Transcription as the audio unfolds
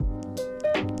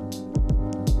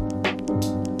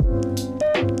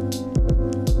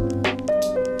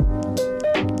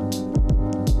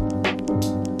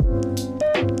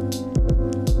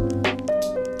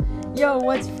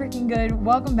good?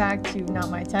 Welcome back to Not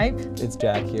My Type. It's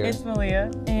Jack here. It's Malia.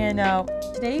 And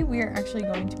today we are actually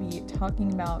going to be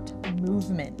talking about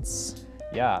movements.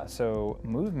 Yeah, so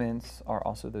movements are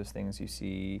also those things you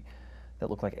see that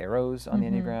look like arrows on the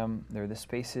Enneagram. They're the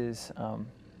spaces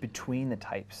between the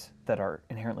types that are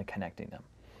inherently connecting them.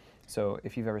 So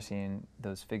if you've ever seen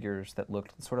those figures that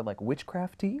looked sort of like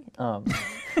witchcrafty,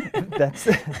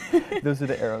 those are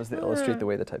the arrows that illustrate the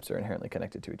way the types are inherently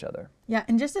connected to each other. Yeah,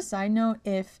 and just a side note,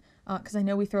 because I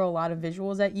know we throw a lot of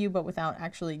visuals at you, but without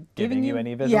actually giving you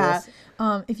any visuals.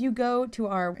 Yeah, if you go to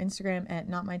our Instagram at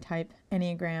Not My Type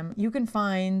Enneagram, you can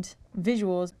find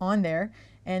visuals on there,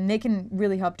 and they can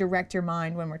really help direct your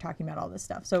mind when we're talking about all this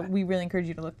stuff. So we really encourage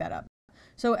you to look that up.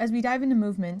 So as we dive into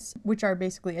movements, which are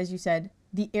basically, as you said,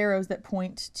 the arrows that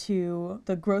point to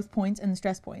the growth points and the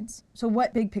stress points. So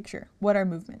what big picture? What are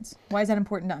movements? Why is that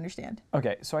important to understand?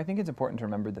 Okay, so I think it's important to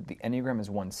remember that the Enneagram is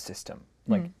one system.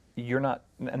 Like you're not,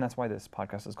 and that's why this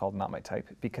podcast is called Not My Type,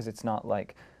 because it's not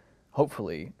like,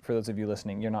 hopefully, for those of you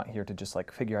listening, you're not here to just like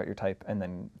figure out your type and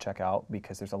then check out,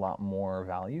 because there's a lot more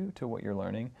value to what you're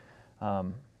learning.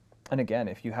 And again,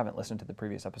 if you haven't listened to the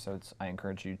previous episodes, I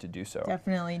encourage you to do so.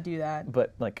 Definitely do that.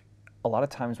 But like a lot of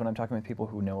times when I'm talking with people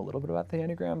who know a little bit about the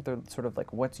Enneagram, they're sort of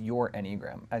like, what's your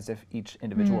Enneagram? As if each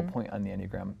individual point on the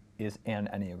Enneagram is an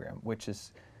Enneagram, which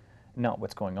is not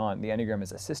what's going on. The Enneagram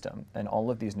is a system, and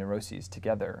all of these neuroses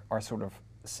together are sort of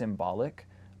symbolic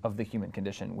of the human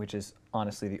condition, which is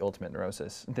honestly the ultimate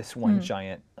neurosis, this one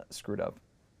giant screwed up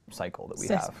cycle that we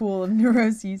have. Cesspool of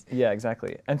neuroses. Yeah,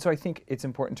 exactly. And so I think it's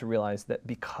important to realize that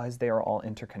because they are all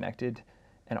interconnected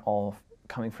and all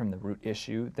coming from the root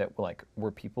issue that like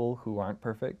we're people who aren't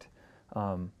perfect,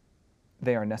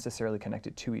 they are necessarily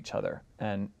connected to each other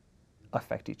and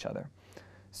affect each other.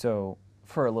 So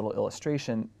for a little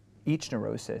illustration, each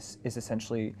neurosis is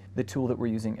essentially the tool that we're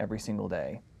using every single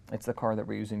day. It's the car that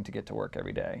we're using to get to work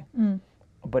every day.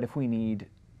 But if we need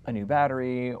a new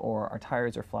battery or our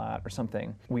tires are flat or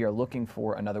something, we are looking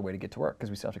for another way to get to work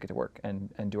because we still have to get to work and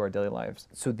do our daily lives.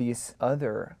 So these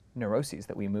other neuroses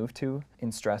that we move to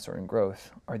in stress or in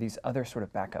growth are these other sort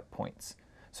of backup points.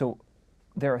 So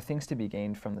there are things to be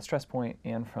gained from the stress point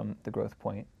and from the growth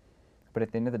point, but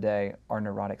at the end of the day, our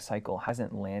neurotic cycle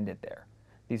hasn't landed there.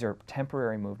 These are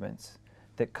temporary movements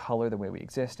that color the way we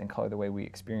exist and color the way we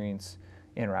experience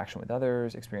interaction with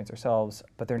others, experience ourselves,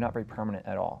 but they're not very permanent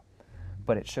at all.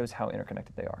 But it shows how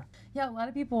interconnected they are. Yeah, a lot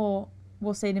of people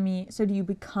will say to me, so do you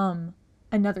become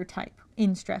another type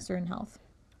in stress or in health?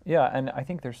 Yeah, and I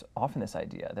think there's often this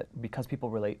idea that because people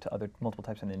relate to other multiple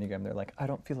types in Enneagram, they're like, I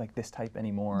don't feel like this type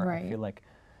anymore. Right. I feel like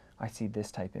I see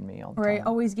this type in me all the or time. I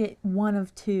always get one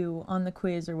of two on the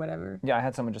quiz or whatever. Yeah, I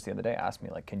had someone just the other day ask me,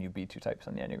 like, can you be two types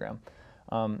on the Enneagram?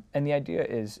 And the idea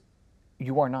is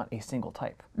you are not a single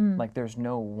type. Like there's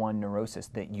no one neurosis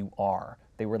that you are.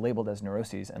 They were labeled as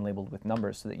neuroses and labeled with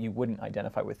numbers so that you wouldn't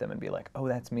identify with them and be like, oh,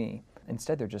 that's me.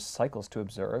 Instead, they're just cycles to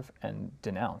observe and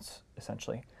denounce,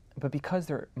 essentially. But because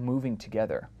they're moving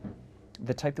together,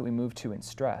 the type that we move to in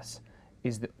stress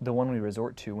is the one we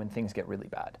resort to when things get really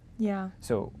bad. Yeah.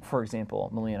 So, for example,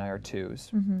 Malia and I are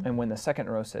twos, and when the second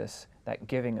neurosis, that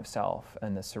giving of self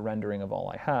and the surrendering of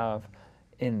all I have,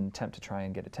 in an attempt to try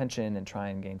and get attention and try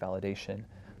and gain validation,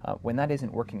 when that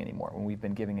isn't working anymore, when we've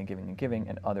been giving and giving and giving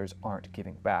and others aren't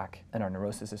giving back and our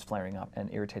neurosis is flaring up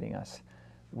and irritating us,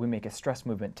 we make a stress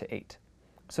movement to 8.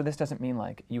 So this doesn't mean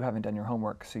like you haven't done your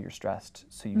homework so you're stressed,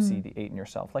 so you see the 8 in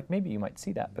yourself. Like maybe you might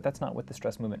see that, but that's not what the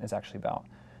stress movement is actually about.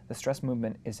 The stress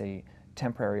movement is a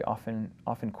temporary, often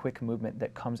quick movement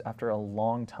that comes after a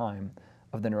long time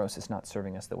of the neurosis not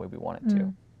serving us the way we want it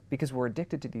to. Because we're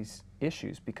addicted to these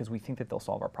issues because we think that they'll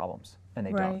solve our problems, and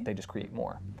they don't. They just create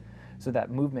more. So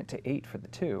that movement to 8 for the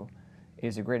 2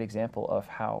 is a great example of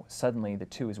how suddenly the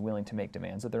 2 is willing to make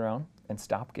demands of their own and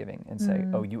stop giving and say,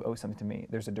 oh, you owe something to me.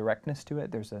 There's a directness to it,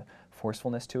 there's a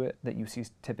forcefulness to it that you see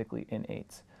typically in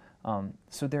 8s.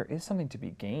 So there is something to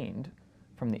be gained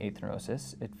from the 8th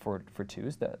neurosis for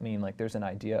 2s. That mean like there's an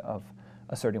idea of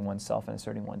asserting oneself and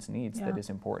asserting one's needs that is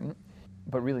important.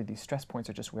 But really these stress points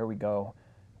are just where we go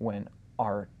when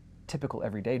our typical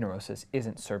everyday neurosis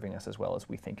isn't serving us as well as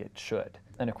we think it should.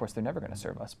 And of course, they're never going to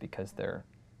serve us because they're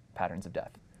patterns of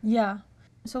death. Yeah.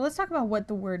 So let's talk about what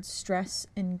the words stress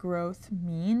and growth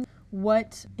mean.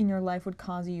 What in your life would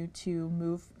cause you to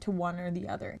move to one or the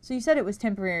other? So you said it was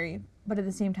temporary, but at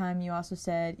the same time, you also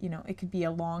said, you know, it could be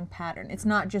a long pattern. It's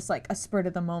not just like a spurt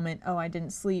of the moment, oh, I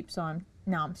didn't sleep, so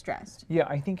now I'm stressed. Yeah,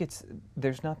 I think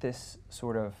there's not this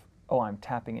sort of, oh, I'm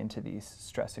tapping into these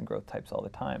stress and growth types all the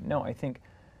time. No, I think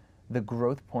the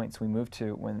growth points we move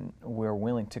to when we're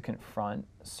willing to confront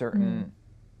certain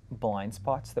blind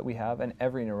spots that we have, and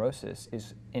every neurosis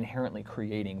is inherently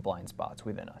creating blind spots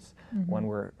within us. When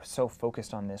we're so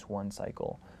focused on this one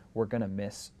cycle, we're going to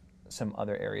miss some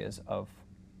other areas of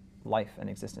life and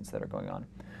existence that are going on.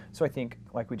 So I think,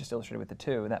 like we just illustrated with the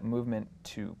 2, that movement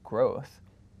to growth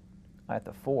at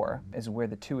the 4 is where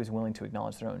the 2 is willing to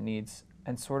acknowledge their own needs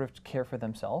and sort of care for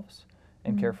themselves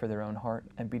and care for their own heart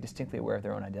and be distinctly aware of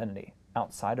their own identity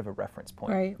outside of a reference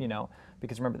point. Right. You know,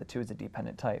 because remember, the 2 is a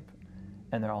dependent type,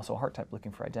 and they're also a heart type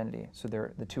looking for identity. So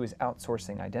the 2 is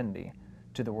outsourcing identity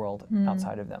to the world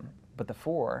outside of them. But the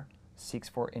 4 seeks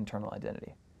for internal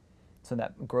identity. So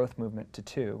that growth movement to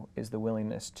 2 is the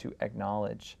willingness to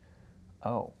acknowledge,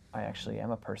 oh, I actually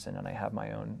am a person and I have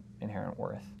my own inherent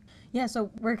worth. Yeah,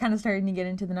 so we're kind of starting to get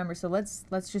into the numbers, so let's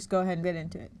just go ahead and get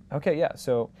into it. Okay, yeah.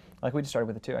 So like we just started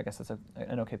with the 2, I guess that's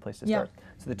an okay place to Yeah. start.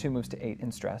 So the 2 moves to 8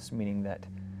 in stress, meaning that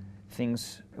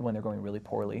things, when they're going really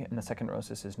poorly, and the second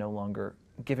neurosis is no longer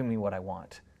giving me what I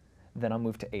want, then I'll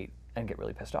move to 8 and get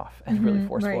really pissed off and really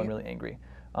forceful right. and really angry,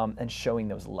 and showing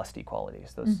those lusty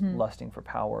qualities, those lusting for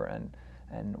power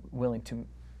and willing to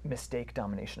mistake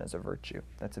domination as a virtue.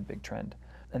 That's a big trend.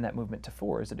 And that movement to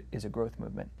 4 is a growth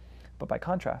movement. But by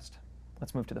contrast,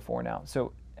 let's move to the 4 now.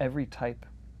 So every type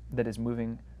that is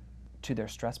moving to their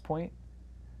stress point,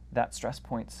 that stress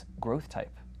point's growth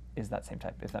type is that same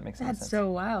type, if that makes any sense. That's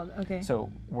so wild. Okay. So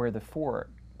where the 4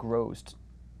 grows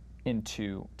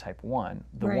into type 1,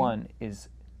 the Right. 1 is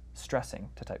stressing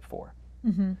to type 4.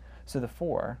 So the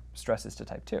 4 stresses to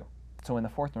type 2. So in the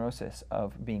 4th neurosis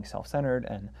of being self-centered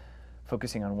and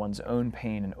focusing on one's own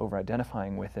pain and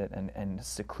over-identifying with it and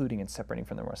secluding and separating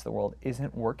from the rest of the world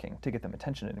isn't working to get them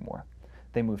attention anymore,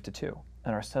 they move to 2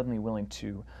 and are suddenly willing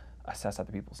to assess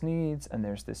other people's needs, and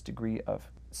there's this degree of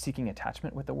seeking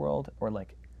attachment with the world or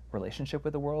like relationship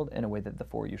with the world in a way that the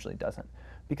 4 usually doesn't.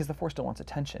 Because the 4 still wants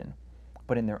attention,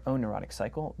 but in their own neurotic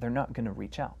cycle, they're not going to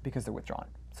reach out because they're withdrawn.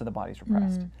 So the body's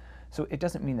repressed. So it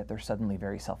doesn't mean that they're suddenly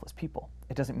very selfless people.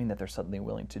 It doesn't mean that they're suddenly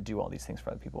willing to do all these things for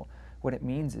other people. What it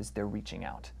means is they're reaching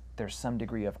out. There's some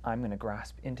degree of, I'm going to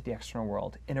grasp into the external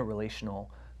world in a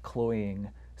relational, cloying,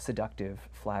 seductive,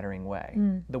 flattering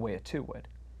way, the way a 2 would,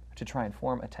 to try and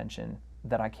form attention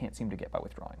that I can't seem to get by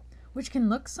withdrawing. Which can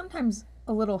look sometimes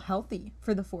a little healthy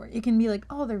for the 4. It can be like,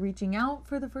 oh, they're reaching out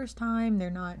for the first time. They're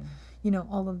not,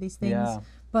 all of these things. Yeah.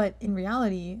 But in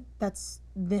reality, that's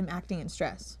them acting in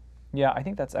stress. Yeah, I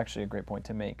think that's actually a great point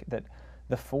to make, that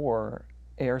the 4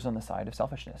 errs on the side of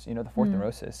selfishness. The 4th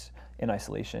neurosis in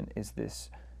isolation is this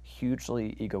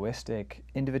hugely egoistic,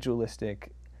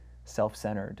 individualistic,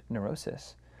 self-centered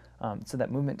neurosis. So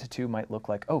that movement to 2 might look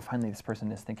like, oh, finally this person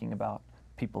is thinking about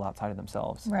people outside of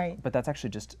themselves. Right. But that's actually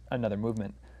just another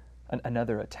movement,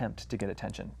 another attempt to get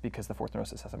attention because the 4th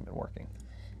neurosis hasn't been working.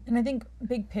 And I think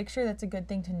big picture, that's a good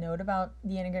thing to note about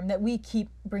the Enneagram that we keep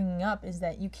bringing up is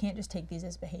that you can't just take these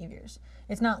as behaviors.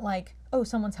 It's not like, oh,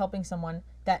 someone's helping someone,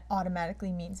 that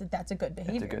automatically means that that's a good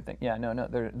behavior. It's a good thing. Yeah, no,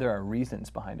 there are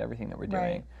reasons behind everything that we're doing.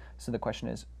 Right. So the question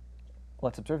is,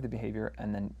 let's observe the behavior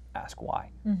and then ask why.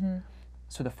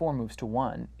 So the 4 moves to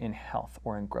 1 in health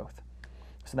or in growth.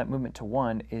 So that movement to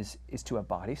 1 is to a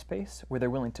body space where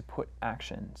they're willing to put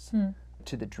actions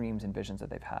to the dreams and visions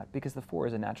that they've had, because the 4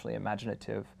 is a naturally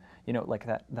imaginative, like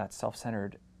that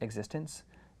self-centered existence.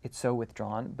 It's so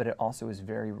withdrawn, but it also is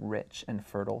very rich and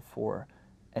fertile for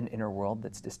an inner world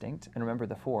that's distinct. And remember,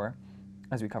 the 4,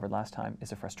 as we covered last time,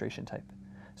 is a frustration type.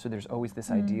 So there's always this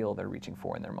ideal they're reaching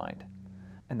for in their mind.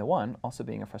 And the 1, also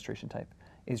being a frustration type,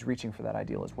 is reaching for that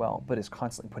ideal as well, but is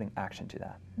constantly putting action to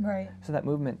that. Right. So that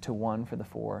movement to 1 for the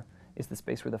 4 is the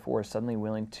space where the 4 is suddenly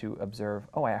willing to observe,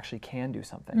 oh, I actually can do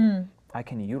something. I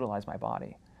can utilize my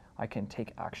body. I can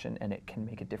take action, and it can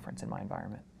make a difference in my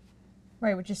environment.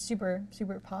 Right, which is super,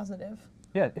 super positive.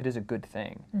 Yeah, it is a good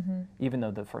thing, even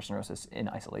though the first neurosis in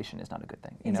isolation is not a good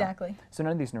thing. Exactly. So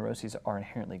none of these neuroses are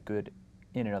inherently good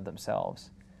in and of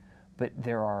themselves, but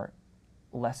there are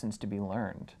lessons to be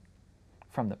learned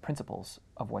from the principles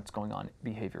of what's going on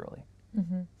behaviorally.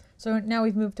 So now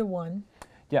we've moved to 1.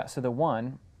 Yeah, so the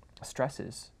 1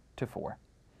 stresses to 4.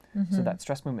 So that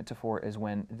stress movement to 4 is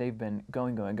when they've been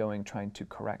going, trying to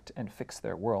correct and fix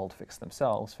their world, fix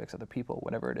themselves, fix other people,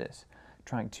 whatever it is,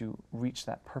 trying to reach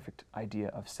that perfect idea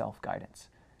of self-guidance,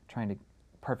 trying to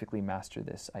perfectly master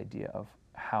this idea of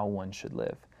how one should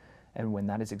live. And when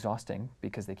that is exhausting,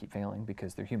 because they keep failing,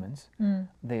 because they're humans,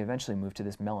 they eventually move to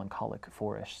this melancholic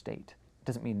 4-ish state. It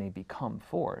doesn't mean they become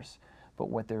 4s, but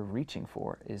what they're reaching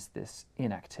for is this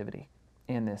inactivity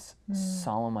and this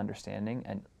solemn understanding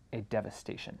and a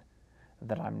devastation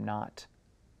that I'm not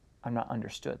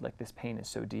understood. Like, this pain is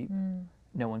so deep,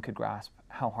 no one could grasp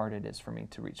how hard it is for me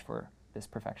to reach for this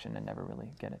perfection and never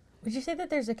really get it. Would you say that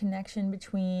there's a connection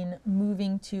between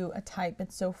moving to a type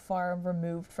that's so far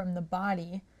removed from the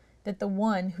body that the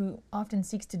one who often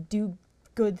seeks to do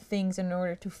good things in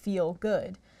order to feel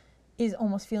good is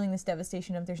almost feeling this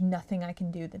devastation of there's nothing I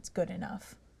can do that's good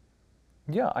enough?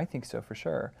 Yeah, I think so for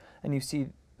sure. And you see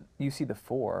the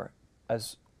 4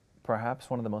 as perhaps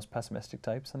one of the most pessimistic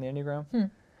types on the Enneagram.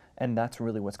 And that's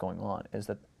really what's going on, is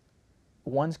that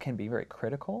 1s can be very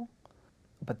critical,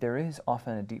 but there is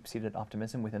often a deep-seated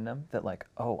optimism within them that like,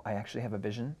 oh, I actually have a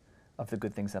vision of the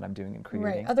good things that I'm doing and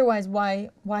creating. Right. Otherwise, why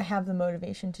have the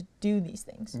motivation to do these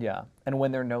things? Yeah. And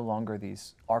when they're no longer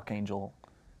these archangel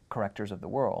correctors of the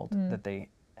world that they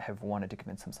have wanted to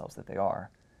convince themselves that they are,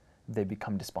 they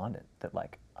become despondent that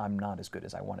like, I'm not as good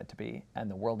as I want it to be, and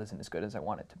the world isn't as good as I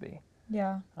want it to be.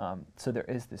 Yeah. So there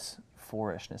is this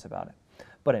 4-ishness about it.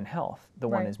 But in health, the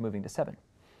 1 Right. is moving to 7.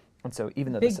 And so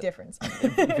even though Big difference.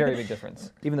 very big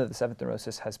difference. Even though the 7th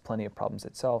neurosis has plenty of problems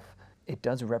itself, it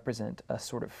does represent a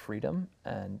sort of freedom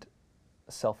and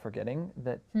self-forgetting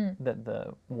that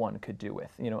the 1 could do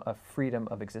with, a freedom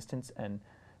of existence and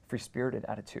free-spirited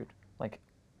attitude. Like,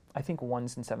 I think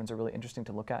 1s and 7s are really interesting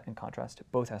to look at in contrast,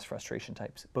 both as frustration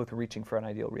types, both reaching for an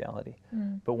ideal reality.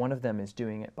 But one of them is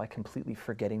doing it by completely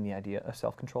forgetting the idea of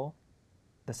self-control.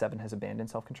 The 7 has abandoned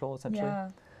self-control, essentially. Yeah.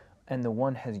 And the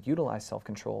 1 has utilized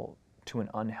self-control to an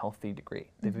unhealthy degree.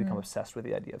 They've become obsessed with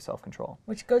the idea of self-control.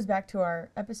 Which goes back to our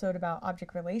episode about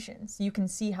object relations. You can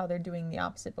see how they're doing the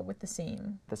opposite, but with the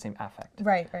same. The same affect.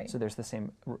 Right, right. So there's the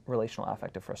same relational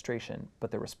affect of frustration, but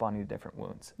they're responding to different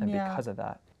wounds. And Yeah. because of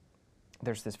that,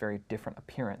 there's this very different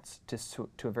appearance to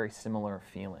a very similar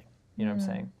feeling. You know what I'm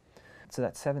saying? So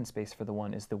that 7 space for the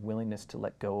 1 is the willingness to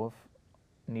let go of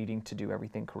needing to do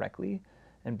everything correctly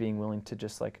and being willing to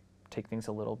just like take things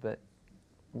a little bit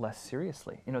less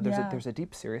seriously. There's a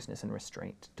deep seriousness and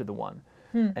restraint to the 1.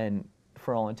 And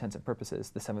for all intents and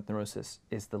purposes, the 7th neurosis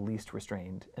is the least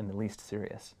restrained and the least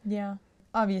serious. Yeah.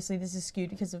 Obviously, this is skewed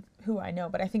because of who I know,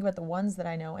 but I think about the 1s that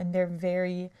I know, and they're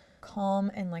very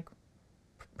calm and like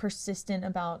persistent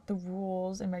about the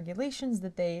rules and regulations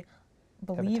that they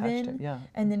believe in. Yeah.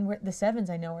 And then the 7s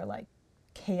I know are like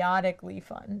chaotically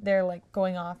fun. They're like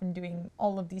going off and doing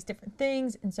all of these different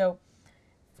things. And so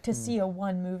to see a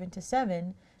 1 move into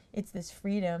 7, it's this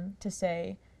freedom to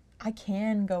say, I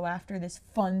can go after this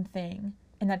fun thing,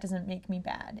 and that doesn't make me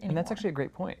bad anymore. And that's actually a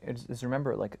great point. Is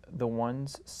remember, like, the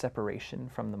 1's separation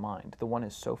from the mind. The 1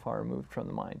 is so far removed from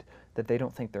the mind that they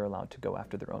don't think they're allowed to go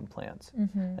after their own plans.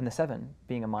 And the 7,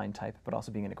 being a mind type, but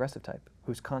also being an aggressive type,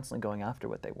 who's constantly going after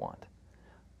what they want,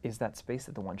 is that space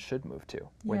that the 1 should move to,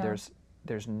 where Yeah.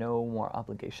 there's no more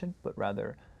obligation, but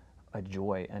rather a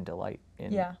joy and delight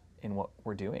in what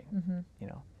we're doing,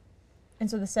 And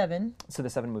so the 7, So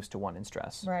the 7 moves to 1 in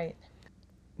stress. right.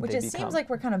 Which They it seems like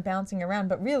we're kind of bouncing around,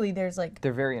 but really there's like,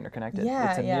 They're very interconnected.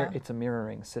 Yeah, It's a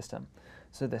mirroring system.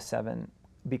 So the 7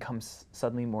 becomes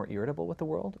suddenly more irritable with the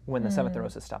world when the 7th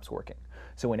neurosis stops working.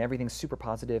 So when everything's super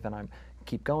positive and I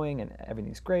keep going and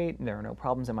everything's great and there are no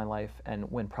problems in my life, and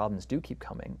when problems do keep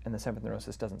coming and the 7th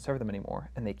neurosis doesn't serve them anymore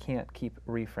and they can't keep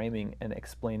reframing and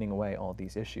explaining away all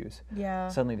these issues,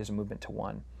 suddenly there's a movement to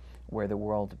 1 where the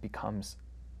world becomes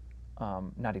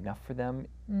not enough for them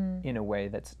in a way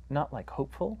that's not like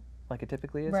hopeful like it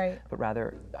typically is, Right. but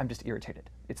rather I'm just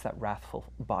irritated. It's that wrathful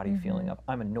body feeling of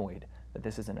I'm annoyed that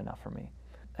this isn't enough for me.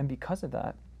 And because of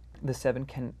that, the 7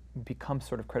 can become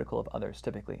sort of critical of others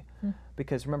typically.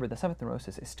 Because remember, the 7th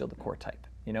neurosis is still the core type.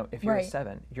 If you're a Right.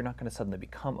 7, you're not going to suddenly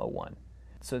become a 1.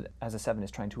 So as a 7 is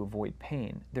trying to avoid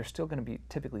pain, they're still going to be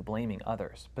typically blaming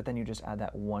others, but then you just add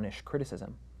that 1-ish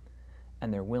criticism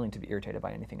and they're willing to be irritated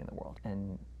by anything in the world.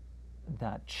 And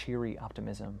that cheery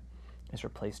optimism is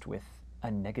replaced with a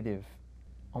negative,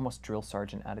 almost drill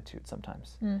sergeant attitude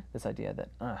sometimes. This idea that,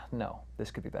 no,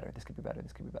 this could be better, this could be better,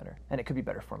 this could be better. And it could be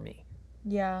better for me.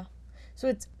 yeah. So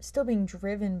it's still being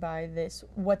driven by this,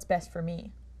 what's best for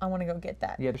me. I want to go get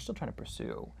that. Yeah, they're still trying to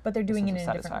pursue. But they're a doing it sense in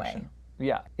of a different way. satisfaction.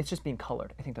 Yeah, it's just being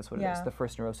colored. I think that's what it is. Yeah. The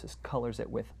first neurosis colors it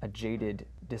with a jaded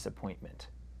disappointment,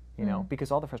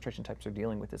 because all the frustration types are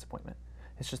dealing with disappointment.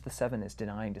 It's just the 7 is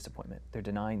denying disappointment. They're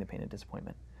denying the pain of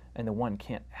disappointment. And the 1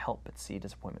 can't help but see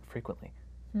disappointment frequently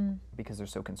because they're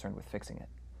so concerned with fixing it.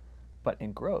 But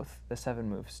in growth, the 7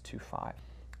 moves to 5.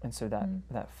 And so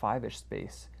that 5-ish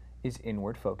space is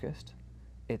inward focused,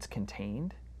 it's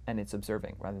contained, and it's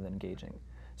observing rather than engaging.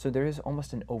 So there is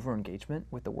almost an over-engagement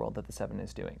with the world that the 7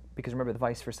 is doing. Because remember, the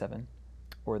vice for 7,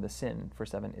 or the sin for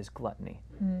 7, is gluttony.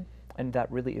 And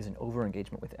that really is an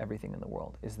over-engagement with everything in the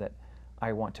world, is that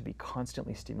I want to be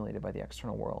constantly stimulated by the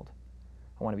external world.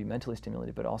 I want to be mentally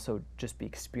stimulated, but also just be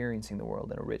experiencing the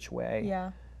world in a rich way.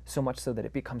 Yeah. so much so that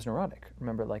it becomes neurotic.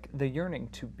 Remember, like the yearning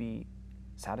to be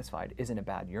satisfied isn't a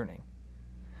bad yearning,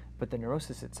 but the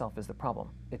neurosis itself is the problem.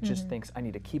 It just thinks I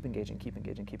need to keep engaging, keep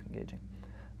engaging, keep engaging.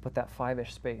 But that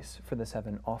 5-ish space for the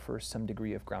 7 offers some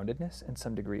degree of groundedness and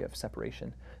some degree of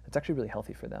separation that's actually really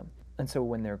healthy for them. And so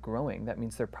when they're growing, that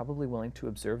means they're probably willing to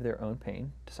observe their own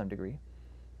pain to some degree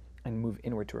and move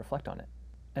inward to reflect on it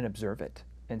and observe it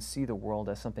and see the world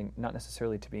as something not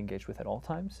necessarily to be engaged with at all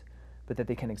times, but that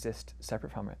they can exist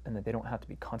separate from it and that they don't have to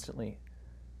be constantly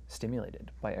stimulated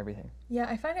by everything. Yeah,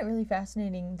 I find it really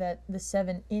fascinating that the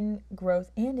 7 in growth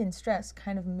and in stress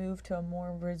kind of move to a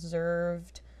more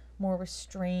reserved, more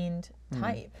restrained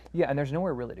type. Yeah, and there's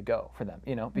nowhere really to go for them,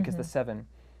 you know, because the 7...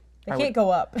 They can't go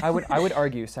up. I would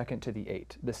argue second to the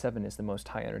 8. The 7 is the most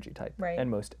high energy type Right. and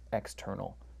most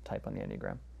external type on the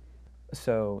Enneagram.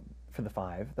 So for the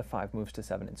 5 moves to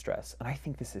 7 in stress. And I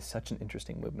think this is such an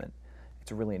interesting movement.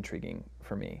 It's really intriguing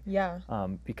for me. Yeah.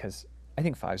 Because I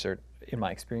think 5s are, in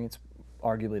my experience,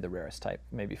 arguably the rarest type,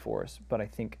 maybe 4s. But I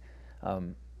think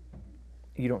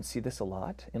you don't see this a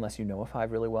lot unless you know a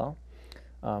 5 really well.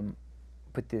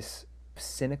 But this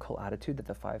cynical attitude that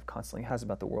the 5 constantly has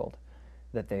about the world,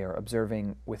 that they are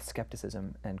observing with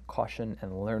skepticism and caution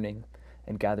and learning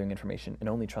and gathering information and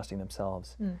only trusting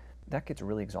themselves, that gets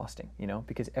really exhausting, you know,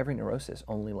 because every neurosis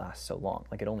only lasts so long,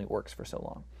 like it only works for so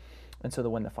long. And so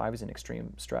when the 5 is in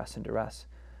extreme stress and duress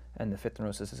and the 5th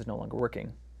neurosis is no longer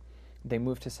working, they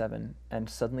move to 7 and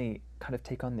suddenly kind of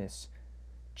take on this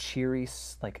cheery,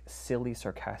 like silly,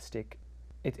 sarcastic,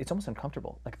 it's almost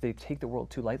uncomfortable. Like they take the world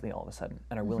too lightly all of a sudden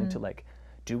and are willing to like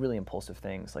do really impulsive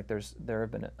things. Like there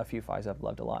have been a few 5s I've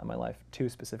loved a lot in my life, 2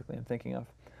 specifically I'm thinking of,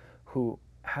 who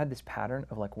had this pattern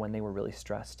of like when they were really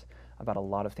stressed about a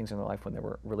lot of things in their life, when there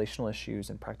were relational issues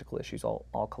and practical issues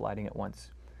all colliding at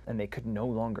once, and they could no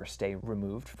longer stay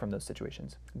removed from those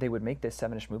situations, they would make this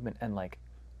 7-ish movement and like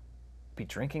be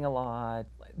drinking a lot.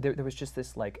 There was just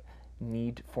this like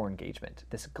need for engagement,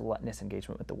 this gluttonous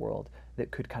engagement with the world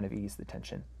that could kind of ease the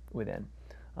tension within.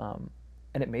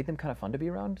 And it made them kind of fun to be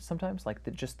around sometimes, like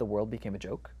just the world became a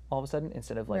joke all of a sudden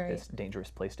instead of like this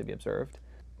dangerous place to be observed.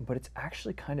 But it's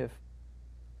actually kind of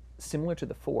similar to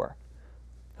the 4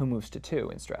 who moves to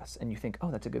 2 in stress, and you think, oh,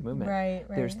 that's a good movement. Right.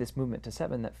 There's this movement to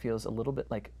 7 that feels a little bit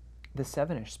like the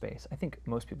 7-ish space. I think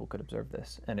most people could observe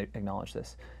this and acknowledge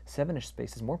this. 7-ish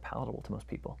space is more palatable to most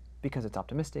people because it's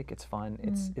optimistic, it's fun,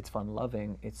 it's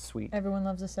fun-loving, it's sweet. Everyone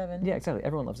loves a 7. Yeah, exactly.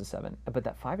 Everyone loves a 7. But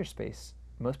that 5-ish space,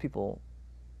 most people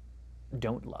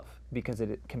don't love because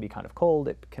it can be kind of cold,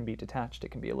 it can be detached,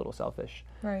 it can be a little selfish.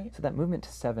 Right. So that movement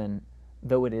to 7,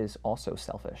 though it is also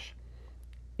selfish,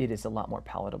 it is a lot more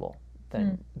palatable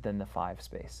than the 5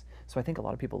 space. So I think a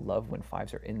lot of people love when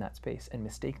 5s are in that space and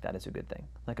mistake that as a good thing.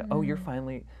 Like, oh, you're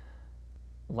finally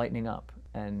lightening up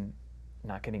and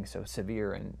not getting so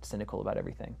severe and cynical about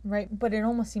everything. Right, but it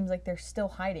almost seems like they're still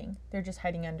hiding. They're just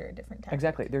hiding under a different tactic.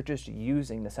 Exactly. They're just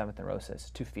using the 7th neurosis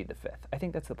to feed the 5th. I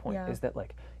think that's the point, is that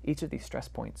like each of these stress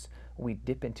points we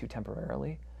dip into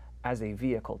temporarily as a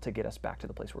vehicle to get us back to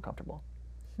the place we're comfortable.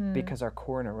 Because our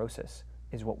core neurosis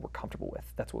is what we're comfortable with.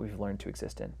 That's what we've learned to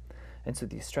exist in. And so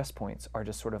these stress points are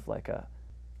just sort of like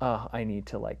I need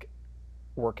to like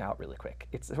work out really quick.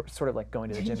 It's sort of like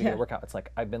going to the gym to get a workout. It's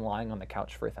like I've been lying on the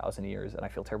couch for 1,000 years and I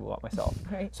feel terrible about myself.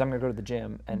 So I'm going to go to the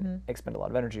gym and expend a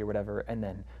lot of energy or whatever, and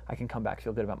then I can come back,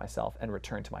 feel good about myself, and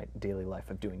return to my daily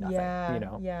life of doing nothing. You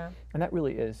know? Yeah. And that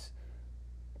really is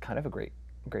kind of a great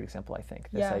example, I think.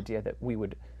 This idea that we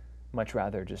would much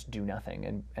rather just do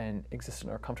nothing and exist in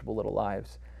our comfortable little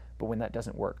lives. But when that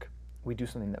doesn't work, we do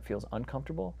something that feels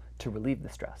uncomfortable to relieve the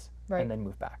stress and then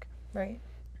move back. Right.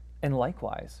 And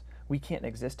likewise, we can't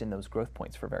exist in those growth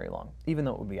points for very long, even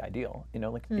though it would be ideal. You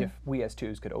know, like if we as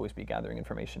 2s could always be gathering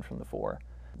information from the 4,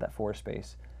 that 4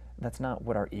 space, that's not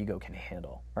what our ego can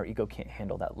handle. Our ego can't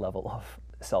handle that level of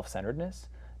self-centeredness,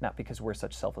 not because we're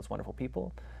such selfless, wonderful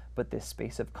people, but this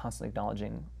space of constantly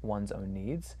acknowledging one's own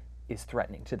needs is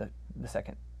threatening to the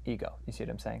second ego. You see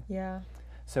what I'm saying? Yeah.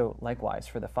 So likewise,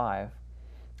 for the 5,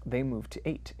 they move to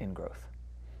 8 in growth.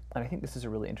 And I think this is a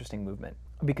really interesting movement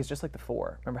because just like the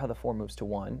 4, remember how the 4 moves to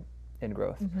 1 in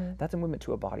growth? That's a movement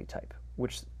to a body type,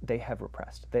 which they have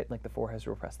repressed. Like the 4 has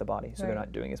repressed the body, so they're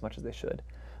not doing as much as they should.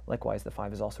 Likewise, the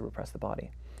 5 has also repressed the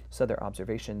body. So their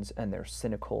observations and their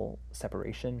cynical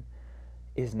separation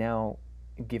is now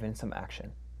given some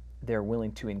action. They're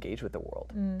willing to engage with the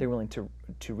world. They're willing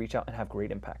to reach out and have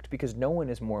great impact because no one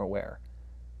is more aware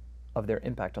of their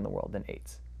impact on the world than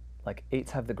 8s. Like 8s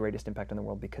have the greatest impact on the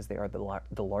world because they are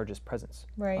the largest presence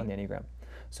on the Enneagram.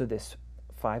 So this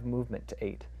 5 movement to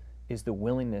 8 is the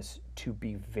willingness to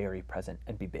be very present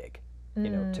and be big, you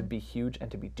know, to be huge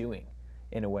and to be doing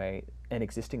in a way and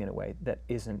existing in a way that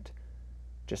isn't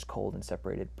just cold and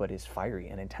separated, but is fiery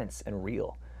and intense and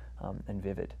real, and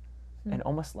vivid, and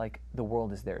almost like the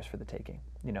world is theirs for the taking,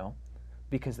 you know,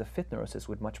 because the fifth neurosis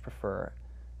would much prefer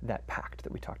that pact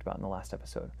that we talked about in the last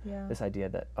episode. Yeah. This idea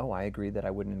that, oh, I agreed that I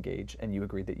wouldn't engage, and you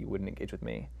agreed that you wouldn't engage with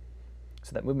me.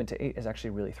 So that movement to 8 is actually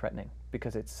really threatening,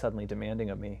 because it's suddenly demanding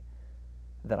of me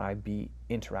that I be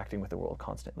interacting with the world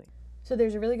constantly. So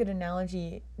there's a really good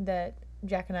analogy that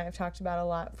Jack and I have talked about a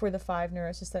lot for the 5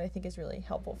 neurosis that I think is really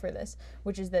helpful for this,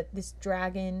 which is that this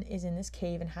dragon is in this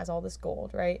cave and has all this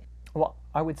gold, right? Well,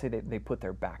 I would say they put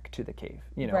their back to the cave.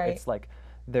 You know, Right. It's like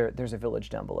there's a village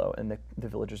down below, and the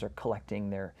villagers are collecting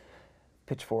their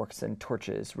pitchforks and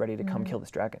torches ready to come kill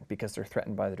this dragon because they're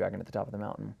threatened by the dragon at the top of the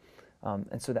mountain.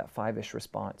 And so that 5-ish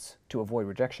response to avoid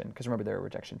rejection, because remember they're a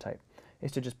rejection type,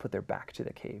 is to just put their back to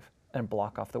the cave and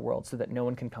block off the world so that no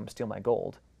one can come steal my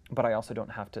gold, but I also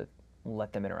don't have to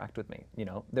let them interact with me. You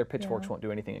know, their pitchforks won't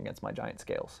do anything against my giant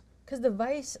scales. Because the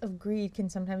vice of greed can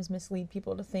sometimes mislead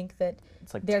people to think that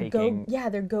It's like they're taking.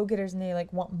 they're go-getters and they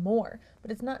like want more,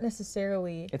 but it's not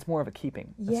necessarily. It's more of a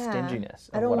keeping, a stinginess.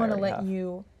 I don't want to let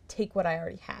you take what I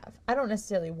already have. I don't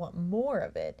necessarily want more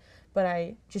of it, but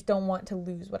I just don't want to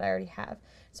lose what I already have.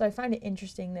 So I find it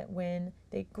interesting that when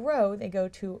they grow, they go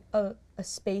to a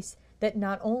space that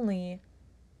not only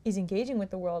is engaging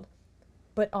with the world,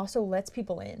 but also lets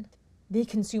people in. They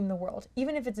consume the world,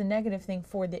 even if it's a negative thing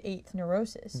for the 8th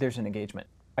neurosis. There's an engagement.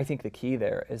 I think the key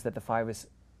there is that the 5 is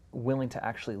willing to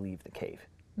actually leave the cave,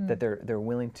 that they're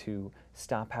willing to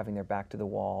stop having their back to the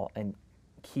wall and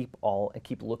keep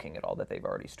looking at all that they've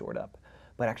already stored up,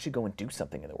 but actually go and do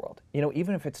something in the world. You know,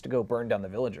 even if it's to go burn down the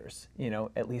villagers, you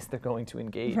know, at least they're going to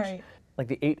engage. Right. Like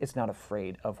the 8 is not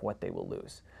afraid of what they will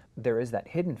lose. There is that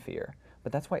hidden fear,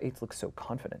 but that's why 8s look so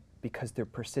confident, because they're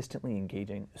persistently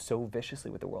engaging so viciously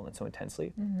with the world and so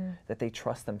intensely that they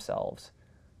trust themselves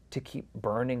to keep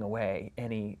burning away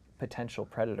any potential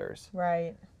predators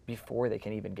Right. before they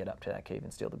can even get up to that cave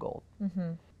and steal the gold.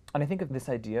 And I think of this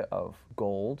idea of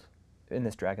gold in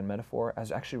this dragon metaphor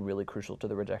as actually really crucial to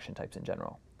the rejection types in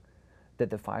general.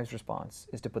 That the 5's response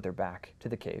is to put their back to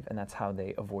the cave, and that's how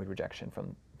they avoid rejection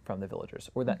from the villagers.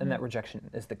 Or that, and that rejection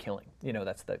is the killing. You know,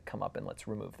 that's the come up and let's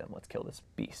remove them, let's kill this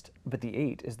beast. But the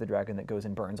 8 is the dragon that goes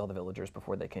and burns all the villagers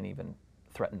before they can even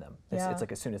threaten them. It's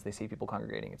like as soon as they see people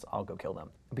congregating, it's I'll go kill them.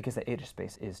 Because the 8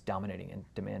 space is dominating and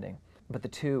demanding. But the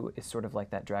 2 is sort of like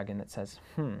that dragon that says,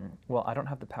 well, I don't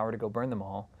have the power to go burn them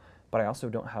all, but I also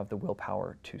don't have the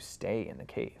willpower to stay in the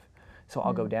cave. So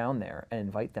I'll go down there and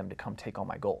invite them to come take all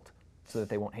my gold so that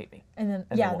they won't hate me. And then,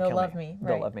 they won't they'll kill love me.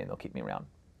 They'll Right. love me and they'll keep me around.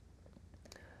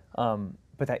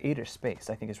 But that 8-ish space,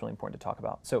 I think, is really important to talk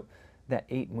about. So that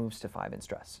 8 moves to 5 in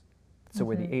stress. So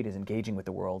where the 8 is engaging with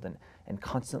the world and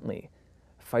constantly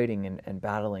fighting and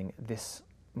battling, this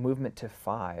movement to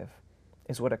 5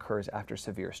 is what occurs after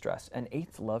severe stress. And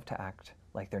 8s love to act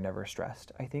like they're never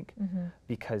stressed, I think,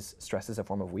 because stress is a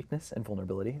form of weakness and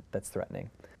vulnerability that's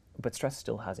threatening. But stress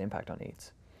still has impact on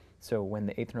 8s. So when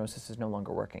the 8th neurosis is no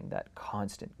longer working, that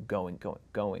constant going,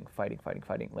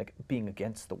 fighting, like being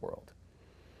against the world,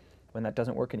 when that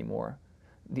doesn't work anymore,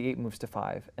 the 8 moves to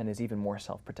 5 and is even more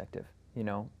self-protective, you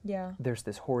know? Yeah. There's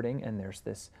this hoarding and there's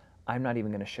this, I'm not even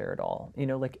going to share it all. You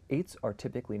know, like 8s are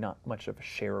typically not much of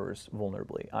sharers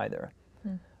vulnerably either,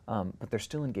 but they're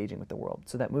still engaging with the world.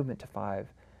 So that movement to 5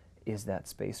 is that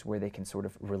space where they can sort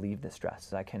of relieve the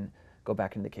stress. I can go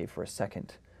back into the cave for a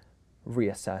second,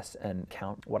 reassess and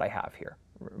count what I have here,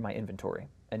 my inventory,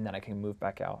 and then I can move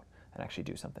back out and actually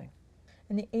do something.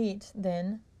 And the 8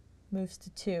 then moves to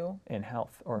 2. In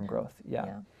health or in growth, yeah.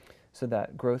 Yeah. So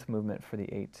that growth movement for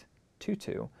the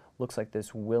 8-2 looks like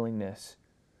this willingness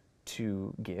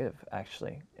to give,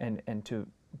 actually, and to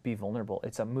be vulnerable.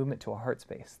 It's a movement to a heart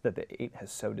space that the 8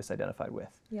 has so disidentified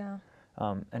with. Yeah.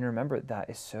 And remember, that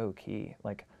is so key.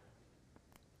 Like,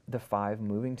 the 5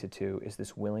 moving to 2 is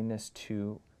this willingness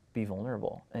to be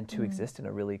vulnerable and to exist in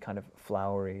a really kind of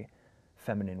flowery,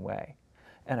 feminine way.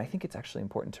 And I think it's actually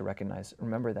important to recognize,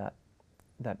 remember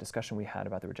that discussion we had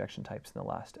about the rejection types in the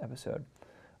last episode.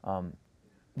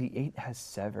 The 8 has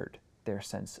severed their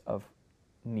sense of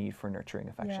need for nurturing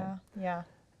affection. Yeah.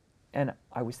 And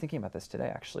I was thinking about this today,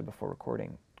 actually, before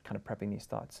recording, kind of prepping these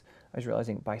thoughts. I was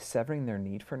realizing by severing their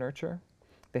need for nurture,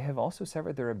 they have also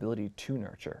severed their ability to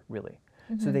nurture, really.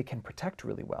 So they can protect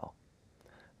really well.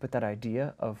 But that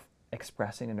idea of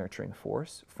expressing a nurturing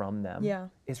force from them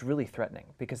is really threatening,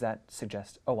 because that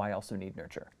suggests, oh, I also need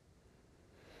nurture.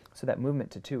 So that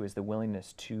movement to 2 is the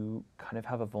willingness to kind of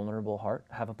have a vulnerable heart,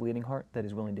 have a bleeding heart that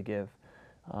is willing to give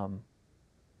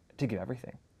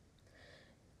everything.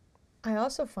 I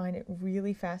also find it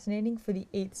really fascinating for the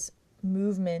 8's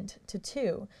movement to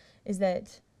 2 is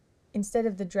that instead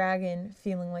of the dragon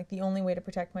feeling like the only way to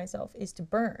protect myself is to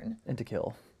burn, And to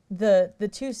kill. the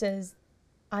 2 says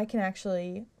I can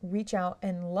actually reach out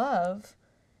and love,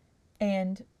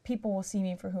 and people will see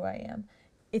me for who I am.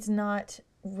 It's not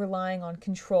relying on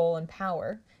control and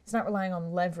power. It's not relying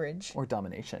on leverage Or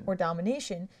domination. or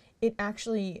domination. It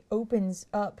actually opens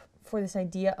up for this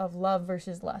idea of love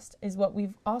versus lust, is what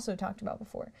we've also talked about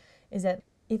before, is that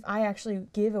if I actually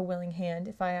give a willing hand,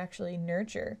 if I actually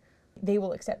nurture, they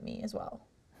will accept me as well.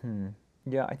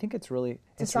 Yeah, I think it's It's a really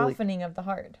softening of the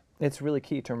heart. it's really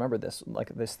key to remember this, like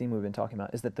this theme we've been talking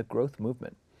about, is that the growth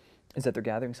movement is that they're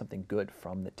gathering something good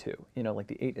from the 2. You know, like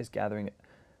the 8 is gathering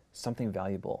something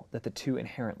valuable that the 2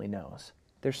 inherently knows.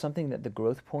 There's something that the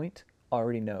growth point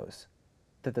already knows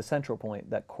that the central point,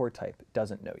 that core type,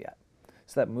 doesn't know yet.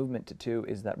 So that movement to 2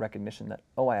 is that recognition that,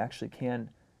 oh, I actually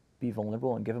can be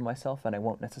vulnerable and give of myself, and I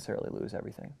won't necessarily lose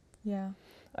everything. Yeah.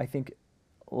 I think,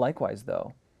 likewise,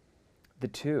 though, the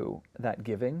 2, that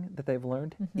giving that they've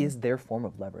learned, is their form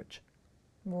of leverage.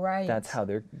 Right. That's how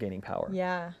they're gaining power.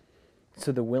 Yeah.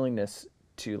 So the willingness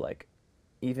to, like,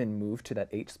 even move to that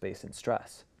H space in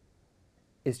stress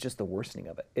is just the worsening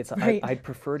of it. It's Right. I'd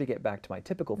prefer to get back to my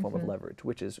typical form of leverage,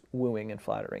 which is wooing and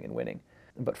flattering and winning.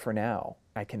 But for now,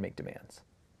 I can make demands.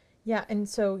 Yeah, and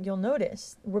so you'll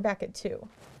notice we're back at 2.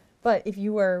 But if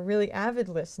you are a really avid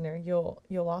listener, you'll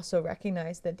also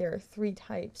recognize that there are 3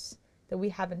 types that we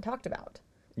haven't talked about.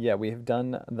 Yeah, we have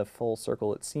done the full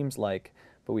circle, it seems like,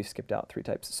 but we've skipped out 3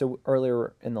 types. So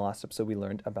earlier in the last episode, we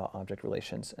learned about object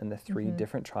relations and the 3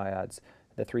 different triads,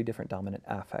 the 3 different dominant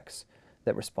affects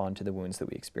that respond to the wounds that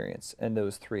we experience. And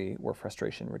those 3 were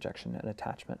frustration, rejection, and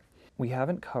attachment. We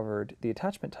haven't covered the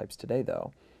attachment types today,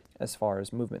 though, as far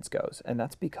as movements goes. And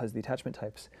that's because the attachment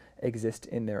types exist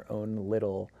in their own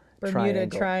little Bermuda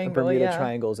Triangle, Bermuda yeah.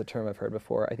 Triangle is a term I've heard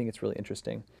before. I think it's really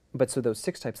interesting. But so those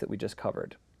 6 types that we just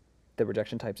covered, the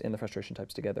rejection types and the frustration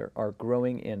types together, are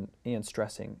growing and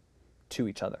stressing to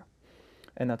each other.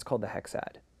 And that's called the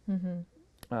hexad.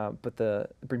 But the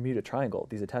Bermuda Triangle,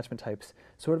 these attachment types,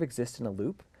 sort of exist in a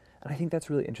loop. And I think that's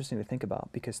really interesting to think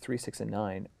about because 3, 6, and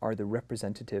 9 are the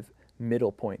representative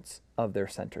middle points of their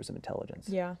centers of intelligence.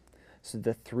 Yeah. So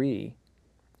the 3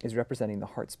 is representing the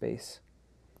heart space,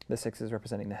 the 6 is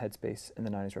representing the head space, and the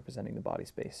 9 is representing the body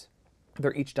space.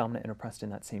 They're each dominant and oppressed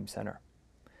in that same center.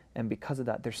 And because of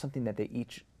that, there's something that they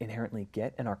each inherently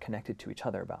get and are connected to each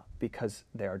other about because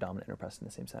they are dominant and oppressed in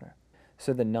the same center.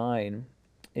 So the 9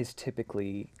 is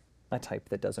typically a type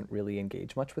that doesn't really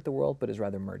engage much with the world, but is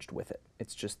rather merged with it.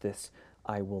 It's just this,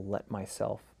 I will let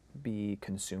myself be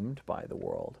consumed by the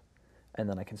world, and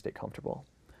then I can stay comfortable.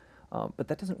 But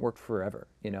that doesn't work forever,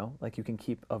 you know? Like you can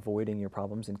keep avoiding your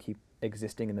problems and keep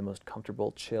existing in the most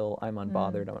comfortable, chill, I'm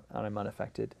unbothered, and I'm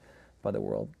unaffected by the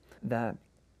world. That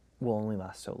will only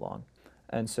last so long.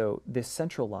 And so this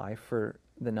central lie for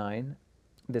the 9,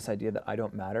 this idea that I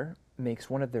don't matter, makes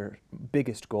one of their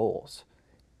biggest goals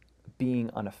being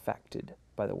unaffected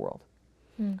by the world.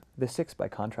 The 6, by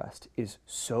contrast, is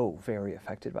so very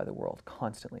affected by the world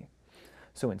constantly.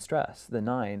 So in stress, the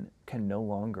 9 can no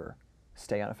longer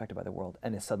stay unaffected by the world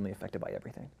and is suddenly affected by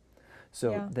everything.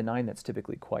 So Yeah. the 9 that's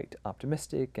typically quite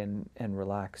optimistic and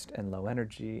relaxed and low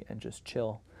energy and just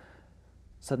chill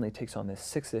suddenly takes on this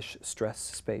 6-ish stress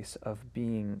space of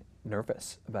being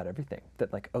nervous about everything.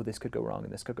 That like, oh, this could go wrong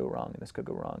and this could go wrong and this could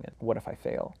go wrong and what if I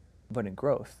fail? But in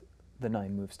growth, the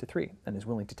 9 moves to 3 and is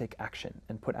willing to take action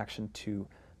and put action to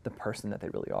the person that they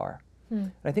really are.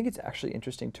 And I think it's actually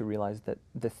interesting to realize that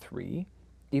the 3,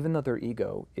 even though their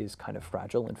ego is kind of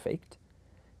fragile and faked,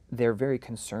 they're very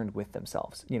concerned with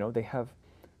themselves. You know, they have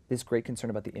this great concern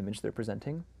about the image they're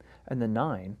presenting. And the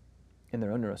 9, in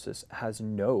their own neurosis, has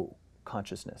no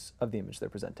consciousness of the image they're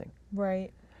presenting.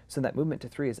 Right. So that movement to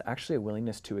 3 is actually a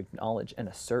willingness to acknowledge and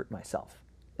assert myself.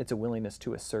 It's a willingness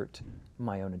to assert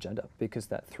my own agenda because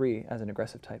that 3, as an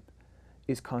aggressive type,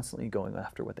 is constantly going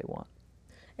after what they want.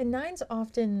 And 9s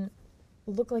often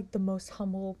look like the most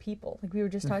humble people. Like we were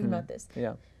just talking about this.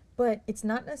 Yeah. But it's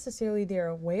not necessarily they're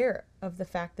aware of the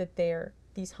fact that they're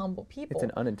these humble people. It's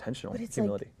an unintentional but it's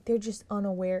humility. like they're just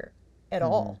unaware at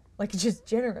all. Like just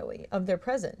generally of their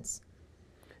presence.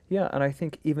 Yeah, and I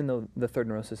think even though the 3rd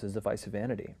neurosis is the vice of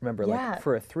vanity, remember, Yeah. like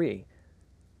for a 3,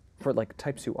 for like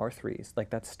types who are 3s, like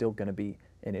that's still going to be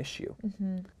an issue.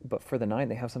 But for the 9,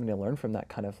 they have something to learn from that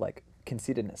kind of like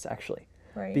conceitedness, actually.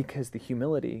 Right. Because the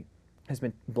humility has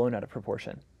been blown out of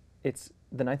proportion. It's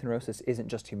the 9th neurosis isn't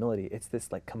just humility, it's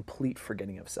this like complete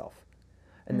forgetting of self.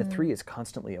 And the 3 is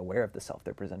constantly aware of the self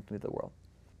they're presenting to the world.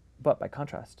 But by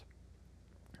contrast,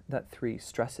 that 3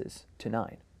 stresses to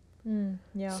 9.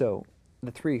 Yeah. So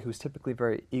the 3, who's typically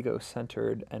very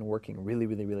ego-centered and working really,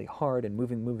 really, really hard and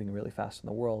moving really fast in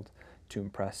the world to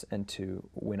impress and to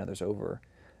win others over,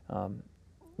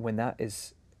 when that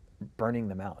is burning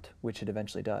them out, which it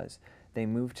eventually does, they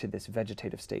move to this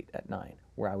vegetative state at 9,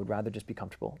 where I would rather just be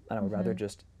comfortable and I would rather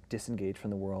just disengage from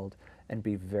the world and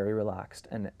be very relaxed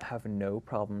and have no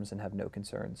problems and have no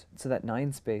concerns. So that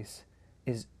 9 space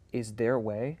is their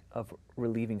way of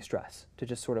relieving stress, to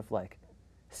just sort of like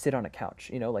sit on a couch.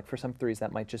 You know, like for some 3s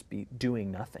that might just be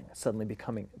doing nothing, suddenly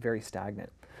becoming very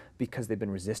stagnant because they've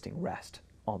been resisting rest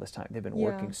all this time. They've been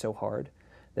working so hard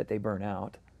that they burn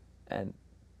out, and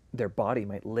their body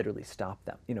might literally stop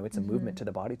them. You know, it's a movement to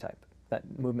the body type.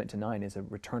 That movement to 9 is a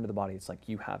return to the body. It's like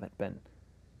you haven't been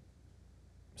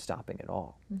stopping at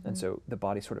all. And so the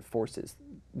body sort of forces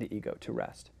the ego to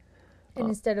rest. And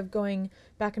instead of going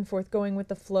back and forth, going with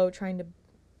the flow, trying to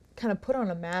kind of put on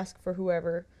a mask for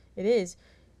whoever it is,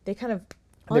 they kind of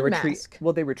unmask.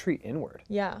 They retreat inward.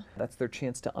 Yeah. That's their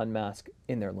chance to unmask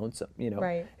in their lonesome, you know.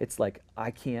 Right. It's like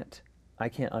I can't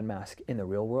unmask in the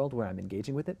real world where I'm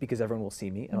engaging with it, because everyone will see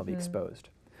me and I'll be exposed.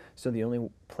 So the only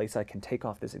place I can take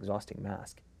off this exhausting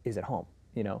mask is at home,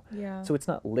 you know. Yeah. So it's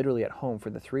not literally at home for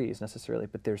the 3s necessarily,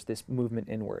 but there's this movement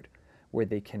inward where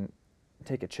they can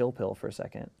take a chill pill for a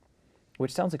second,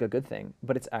 which sounds like a good thing,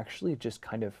 but it's actually just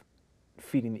kind of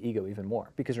feeding the ego even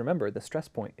more. Because remember, the stress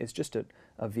point is just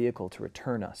a vehicle to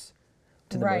return us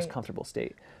to the most comfortable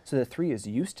state. So the 3 is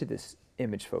used to this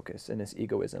image focus and this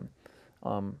egoism.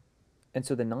 And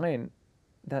so the 9,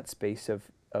 that space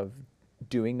of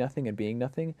doing nothing and being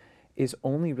nothing, is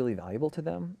only really valuable to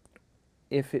them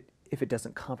if it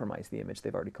doesn't compromise the image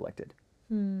they've already collected.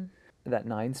 That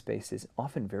 9 space is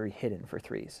often very hidden for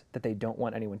 3s, that they don't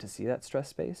want anyone to see that stress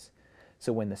space.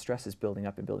 So when the stress is building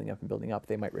up and building up and building up,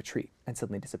 they might retreat and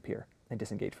suddenly disappear and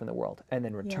disengage from the world, and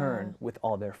then return with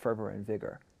all their fervor and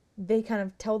vigor. They kind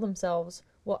of tell themselves,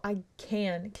 well, I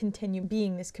can continue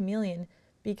being this chameleon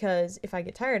because if I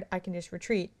get tired, I can just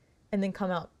retreat and then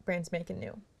come out brand spanking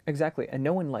new. Exactly. And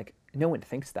no one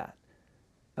thinks that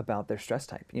about their stress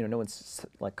type. You know, no one's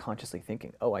like consciously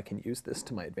thinking, oh, I can use this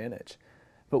to my advantage.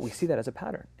 But we see that as a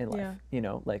pattern in life. You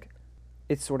know, like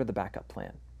it's sort of the backup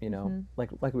plan, you know,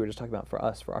 like we were just talking about for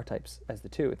us, for our types as the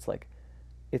 2, it's like,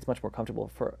 it's much more comfortable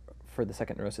for the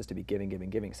second neurosis to be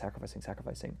giving,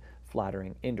 sacrificing,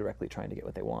 flattering, indirectly trying to get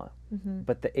what they want.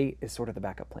 But the 8 is sort of the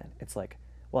backup plan. It's like,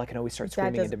 well, I can always start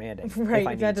screaming and demanding if I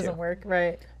need that doesn't work,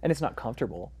 right? And it's not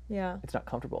comfortable. Yeah. It's not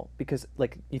comfortable because,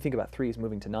 like, you think about 3s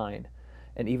moving to 9,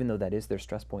 and even though that is their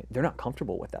stress point, they're not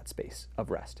comfortable with that space of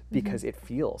rest because it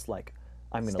feels like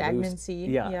I'm going to lose.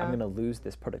 I'm going to lose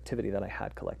this productivity that I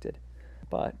had collected.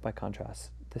 But by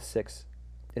contrast, the 6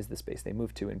 is the space they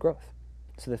move to in growth.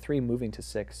 So the 3 moving to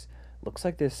 6 looks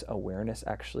like this awareness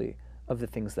actually of the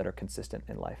things that are consistent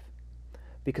in life,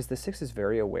 because the 6 is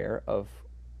very aware of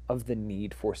the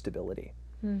need for stability.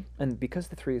 And because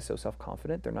the 3 is so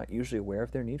self-confident, they're not usually aware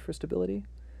of their need for stability.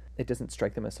 It doesn't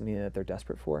strike them as something that they're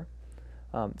desperate for.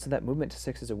 So that movement to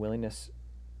 6 is a willingness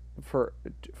for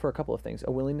a couple of things.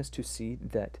 A willingness to see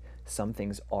that some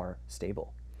things are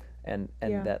stable, and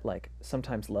that like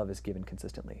sometimes love is given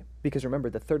consistently. Because remember,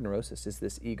 the 3rd neurosis is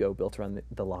this ego built around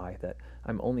the lie that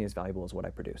I'm only as valuable as what I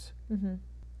produce.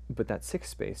 But that 6th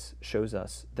space shows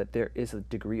us that there is a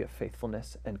degree of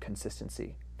faithfulness and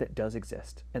consistency that does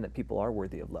exist, and that people are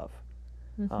worthy of love.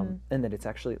 And that it's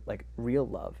actually like real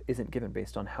love isn't given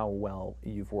based on how well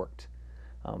you've worked,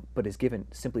 but is given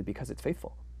simply because it's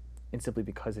faithful and simply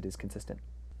because it is consistent.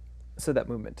 So that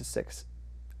movement to 6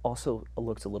 also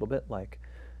looks a little bit like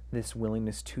this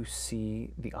willingness to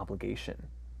see the obligation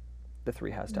the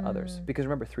 3 has to others. Because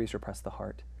remember, 3s repress the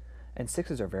heart, and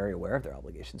 6s are very aware of their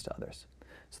obligations to others.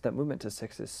 So that movement to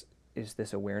 6 is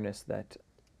this awareness that,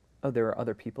 oh, there are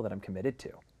other people that I'm committed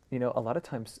to. You know, a lot of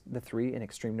times the 3 in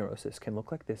extreme neurosis can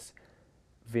look like this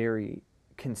very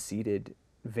conceited,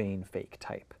 vain, fake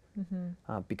type.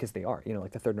 Because they are, you know,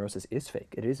 like the 3rd neurosis is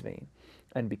fake, it is vain.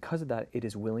 And because of that, it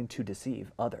is willing to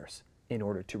deceive others in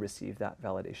order to receive that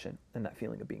validation and that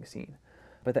feeling of being seen.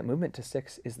 But that movement to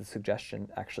 6 is the suggestion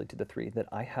actually to the 3 that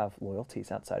I have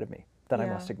loyalties outside of me that I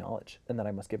must acknowledge and that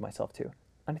I must give myself to.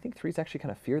 And I think 3s actually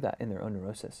kind of fear that in their own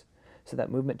neurosis. So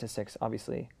that movement to 6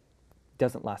 obviously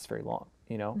doesn't last very long,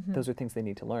 you know? Those are things they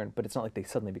need to learn, but it's not like they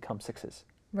suddenly become 6s.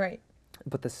 Right.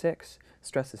 But the 6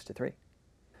 stresses to 3.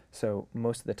 So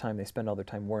most of the time they spend all their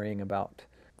time worrying about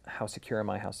how secure am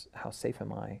I, how safe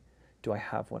am I, do I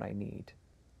have what I need?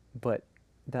 But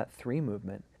that 3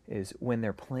 movement is when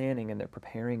they're planning and they're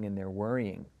preparing and they're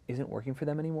worrying isn't working for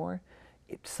them anymore,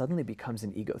 it suddenly becomes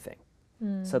an ego thing.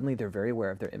 Suddenly they're very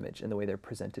aware of their image and the way they're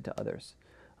presented to others.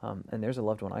 And there's a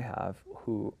loved one I have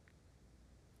who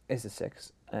is a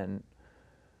 6 and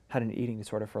had an eating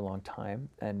disorder for a long time,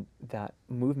 and that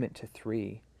movement to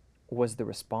 3 was the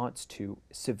response to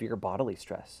severe bodily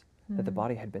stress, that the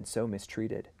body had been so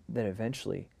mistreated that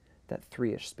eventually that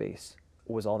 3-ish space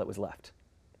was all that was left.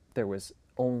 There was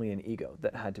only an ego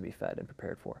that had to be fed and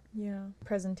prepared for. Yeah.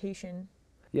 Presentation.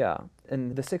 Yeah,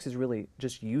 and the 6 is really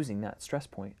just using that stress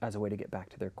point as a way to get back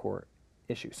to their core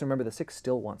issue. So remember, the 6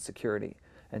 still wants security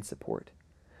and support,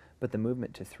 but the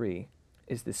movement to 3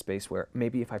 is this space where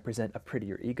maybe if I present a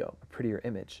prettier ego, a prettier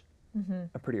image,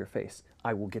 a prettier face,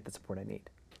 I will get the support I need.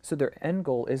 So their end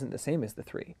goal isn't the same as the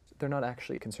 3. They're not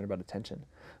actually concerned about attention,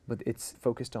 but it's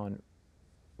focused on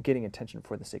getting attention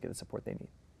for the sake of the support they need.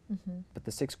 But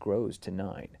the 6 grows to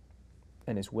 9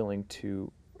 and is willing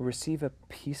to receive a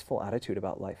peaceful attitude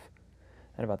about life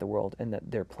and about the world, and that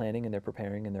their planning and their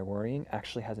preparing and their worrying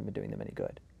actually hasn't been doing them any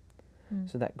good.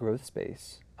 So that growth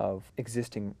space of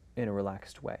existing in a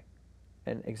relaxed way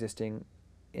and existing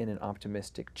in an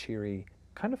optimistic, cheery,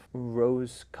 kind of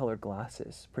rose-colored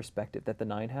glasses perspective that the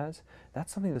 9 has,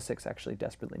 that's something the 6 actually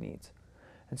desperately needs.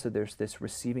 And so there's this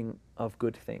receiving of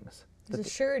good things. There's a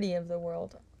surety of the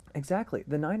world. Exactly.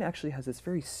 The 9 actually has this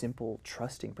very simple,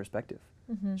 trusting perspective.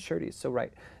 Surety is so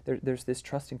right. There's this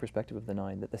trusting perspective of the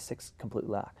 9 that the 6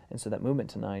 completely lack. And so that movement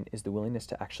to 9 is the willingness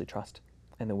to actually trust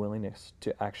and the willingness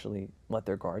to actually let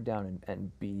their guard down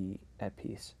and be at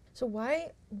peace. So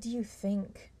why do you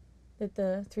think that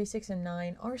the 3, 6, and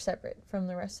 9 are separate from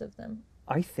the rest of them?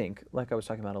 I think, like I was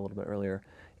talking about a little bit earlier,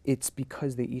 it's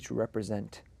because they each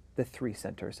represent the 3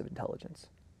 centers of intelligence.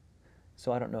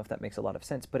 So I don't know if that makes a lot of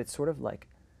sense, but it's sort of like,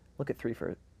 look at 3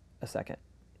 for a second.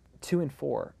 2 and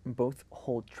 4 both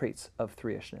hold traits of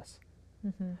 3-ishness.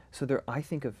 So I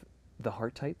think of the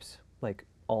heart types, like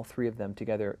all 3 of them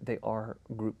together, they are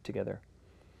grouped together.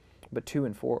 But 2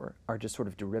 and 4 are just sort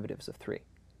of derivatives of 3,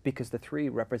 because the 3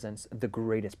 represents the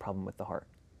greatest problem with the heart,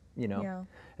 you know? Yeah.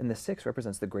 And the 6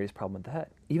 represents the greatest problem with the head.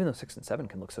 Even though 6 and 7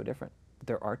 can look so different,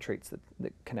 there are traits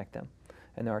that connect them,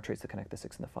 and there are traits that connect the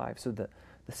 6 and the 5. So the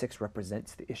 6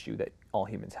 represents the issue that all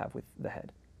humans have with the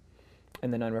head.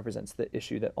 And the 9 represents the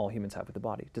issue that all humans have with the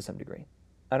body, to some degree.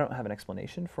 I don't have an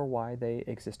explanation for why they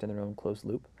exist in their own closed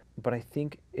loop, but I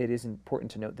think it is important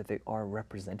to note that they are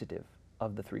representative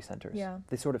of the 3 centers. Yeah.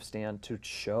 They sort of stand to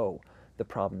show the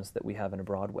problems that we have in a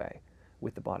broad way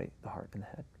with the body, the heart, and the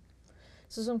head.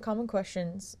 So some common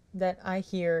questions that I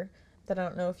hear that I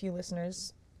don't know if you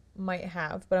listeners might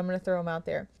have, but I'm going to throw them out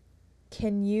there.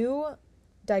 Can you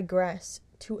digress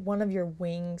to one of your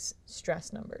wings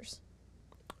stress numbers?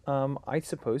 I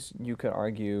suppose you could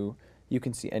argue you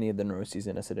can see any of the neuroses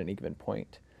in us at any given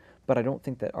point, but I don't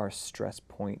think that our stress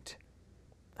point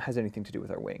has anything to do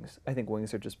with our wings. I think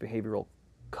wings are just behavioral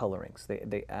colorings.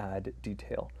 They add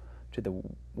detail to the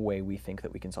way we think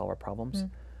that we can solve our problems.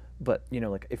 But, you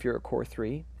know, like if you're a core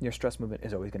 3, your stress movement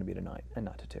is always going to be to 9 and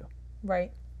not to 2.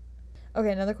 Right.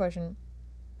 Okay, another question.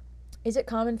 Is it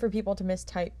common for people to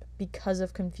mistype because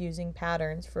of confusing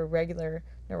patterns for regular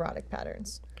neurotic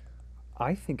patterns?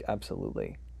 I think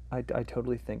absolutely. I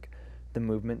totally think the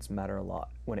movements matter a lot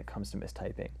when it comes to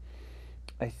mistyping.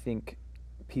 I think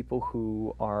people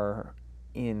who are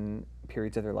in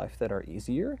periods of their life that are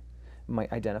easier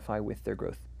might identify with their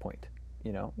growth point,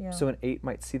 you know? Yeah. So an 8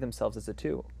 might see themselves as a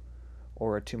 2,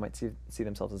 or a 2 might see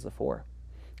themselves as a 4.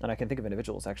 And I can think of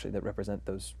individuals actually that represent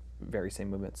those very same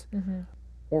movements.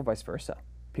 Or vice versa.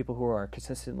 People who are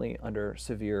consistently under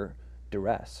severe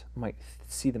duress might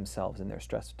see themselves in their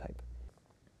stress type.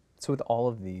 So with all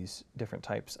of these different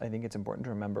types, I think it's important to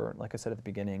remember, like I said at the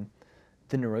beginning,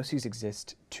 the neuroses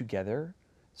exist together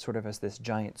sort of as this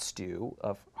giant stew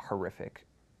of horrific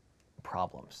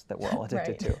problems that we're all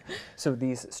addicted to. So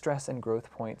these stress and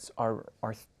growth points are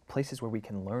places where we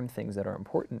can learn things that are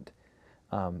important,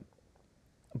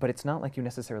 but it's not like you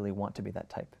necessarily want to be that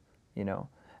type, you know?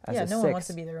 As no one wants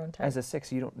to be their own type. As a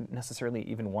 6, you don't necessarily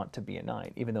even want to be a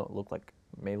 9, even though it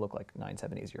may look like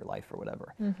 970 is your life or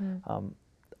whatever.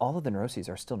 All of the neuroses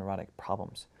are still neurotic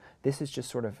problems. This is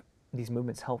just sort of, these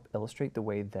movements help illustrate the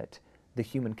way that the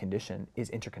human condition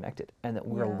is interconnected, and that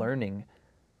we're learning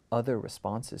other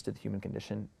responses to the human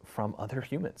condition from other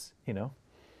humans, you know?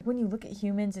 When you look at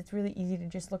humans, it's really easy to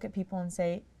just look at people and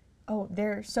say, oh,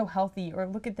 they're so healthy, or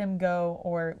look at them go,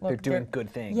 or look, they're doing good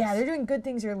things. Yeah, they're doing good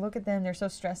things, or look at them, they're so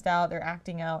stressed out, they're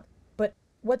acting out. But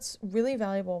what's really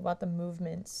valuable about the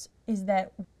movements is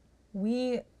that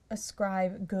we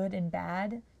ascribe good and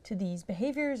bad to these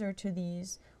behaviors or to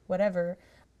these whatever.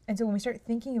 And so when we start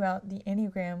thinking about the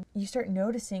Enneagram, you start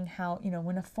noticing how, you know,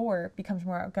 when a 4 becomes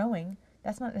more outgoing,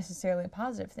 that's not necessarily a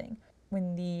positive thing.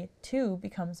 When the 2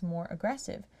 becomes more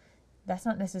aggressive, that's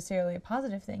not necessarily a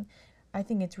positive thing. I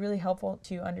think it's really helpful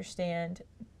to understand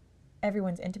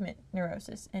everyone's intimate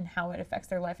neurosis and how it affects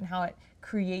their life and how it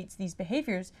creates these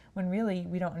behaviors when really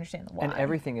we don't understand the why. And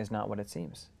everything is not what it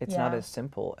seems. It's not Yeah. as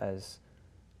simple as,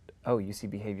 oh, you see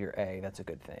behavior A, that's a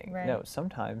good thing. Right. No,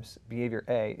 sometimes behavior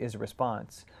A is a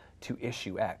response to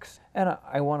issue X. And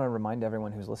I want to remind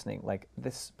everyone who's listening, like,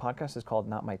 this podcast is called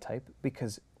Not My Type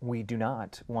because we do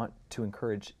not want to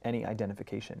encourage any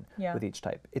identification Yeah. with each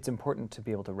type. It's important to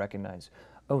be able to recognize,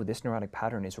 oh, this neurotic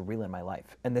pattern is real in my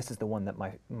life, and this is the one that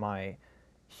my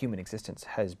human existence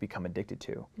has become addicted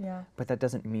to. Yeah. But that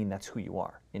doesn't mean that's who you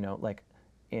are. You know, like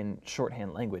in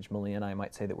shorthand language, Malia and I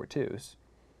might say that we're twos,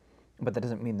 but that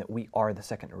doesn't mean that we are the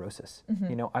second neurosis.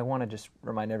 You know, I want to just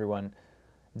remind everyone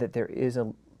that there is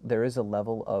a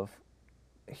level of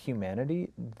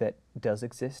humanity that does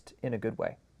exist in a good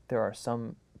way. There are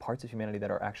some parts of humanity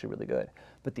that are actually really good,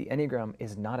 but the Enneagram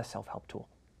is not a self-help tool.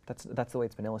 That's the way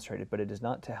it's been illustrated, but it is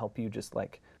not to help you just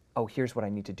like, oh, here's what I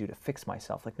need to do to fix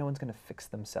myself. Like, no one's going to fix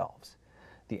themselves.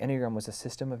 The Enneagram was a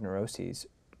system of neuroses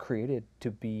created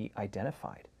to be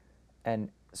identified and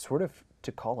sort of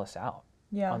to call us out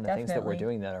Yeah, on the things that we're definitely.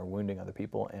 doing that are wounding other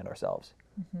people and ourselves.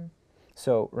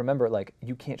 So remember, like,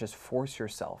 you can't just force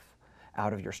yourself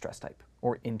out of your stress type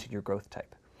or into your growth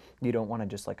type. You don't want to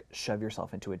just like shove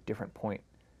yourself into a different point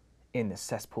in the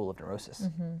cesspool of neurosis.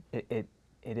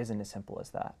 It isn't as simple as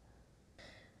that.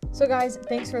 So guys,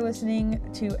 thanks for listening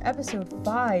to episode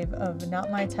 5 of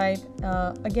Not My Type.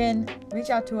 Again, reach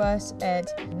out to us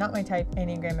at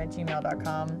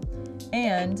notmytypeenneagram@gmail.com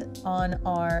and on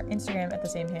our Instagram at the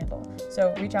same handle.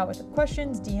 So reach out with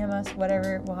questions, DM us,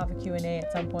 whatever. We'll have a Q&A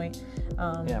at some point.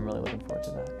 Yeah, I'm really looking forward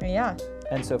to that. Yeah.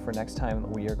 And so for next time,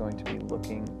 we are going to be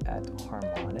looking at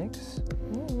harmonics,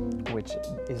 which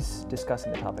is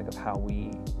discussing the topic of how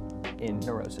we, in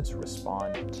neurosis,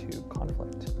 respond to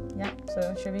conflict. Yeah, so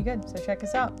it should be good. So check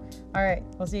us out. All right,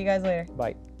 we'll see you guys later.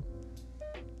 Bye.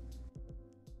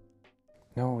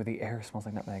 No, the air smells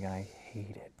like nutmeg and I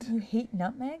hate it. You hate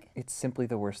nutmeg? It's simply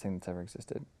the worst thing that's ever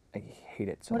existed. I hate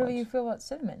it so What much. do you feel about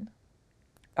cinnamon?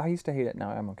 I used to hate it. Now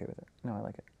I'm okay with it. No, I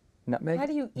like it. Nutmeg? How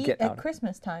do you eat get at out.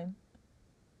 Christmas time?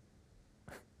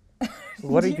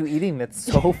 What are you eating that's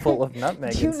so full of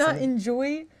nutmeg? Do you and not cinnamon?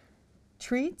 enjoy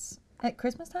treats at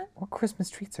Christmas time? What Christmas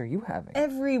treats are you having?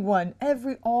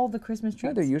 All the Christmas Yeah,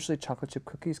 treats. they're usually chocolate chip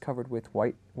cookies covered with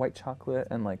white chocolate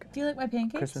and like Do you like my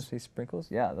pancakes? Christmassy sprinkles.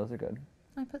 Yeah, those are good.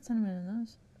 I put cinnamon in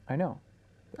those. I know.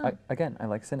 Oh. I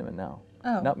like cinnamon now.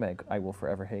 Oh. Nutmeg, I will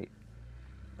forever hate.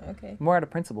 Okay. More out of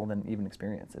principle than even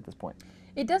experience at this point.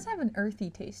 It does have an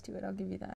earthy taste to it, I'll give you that.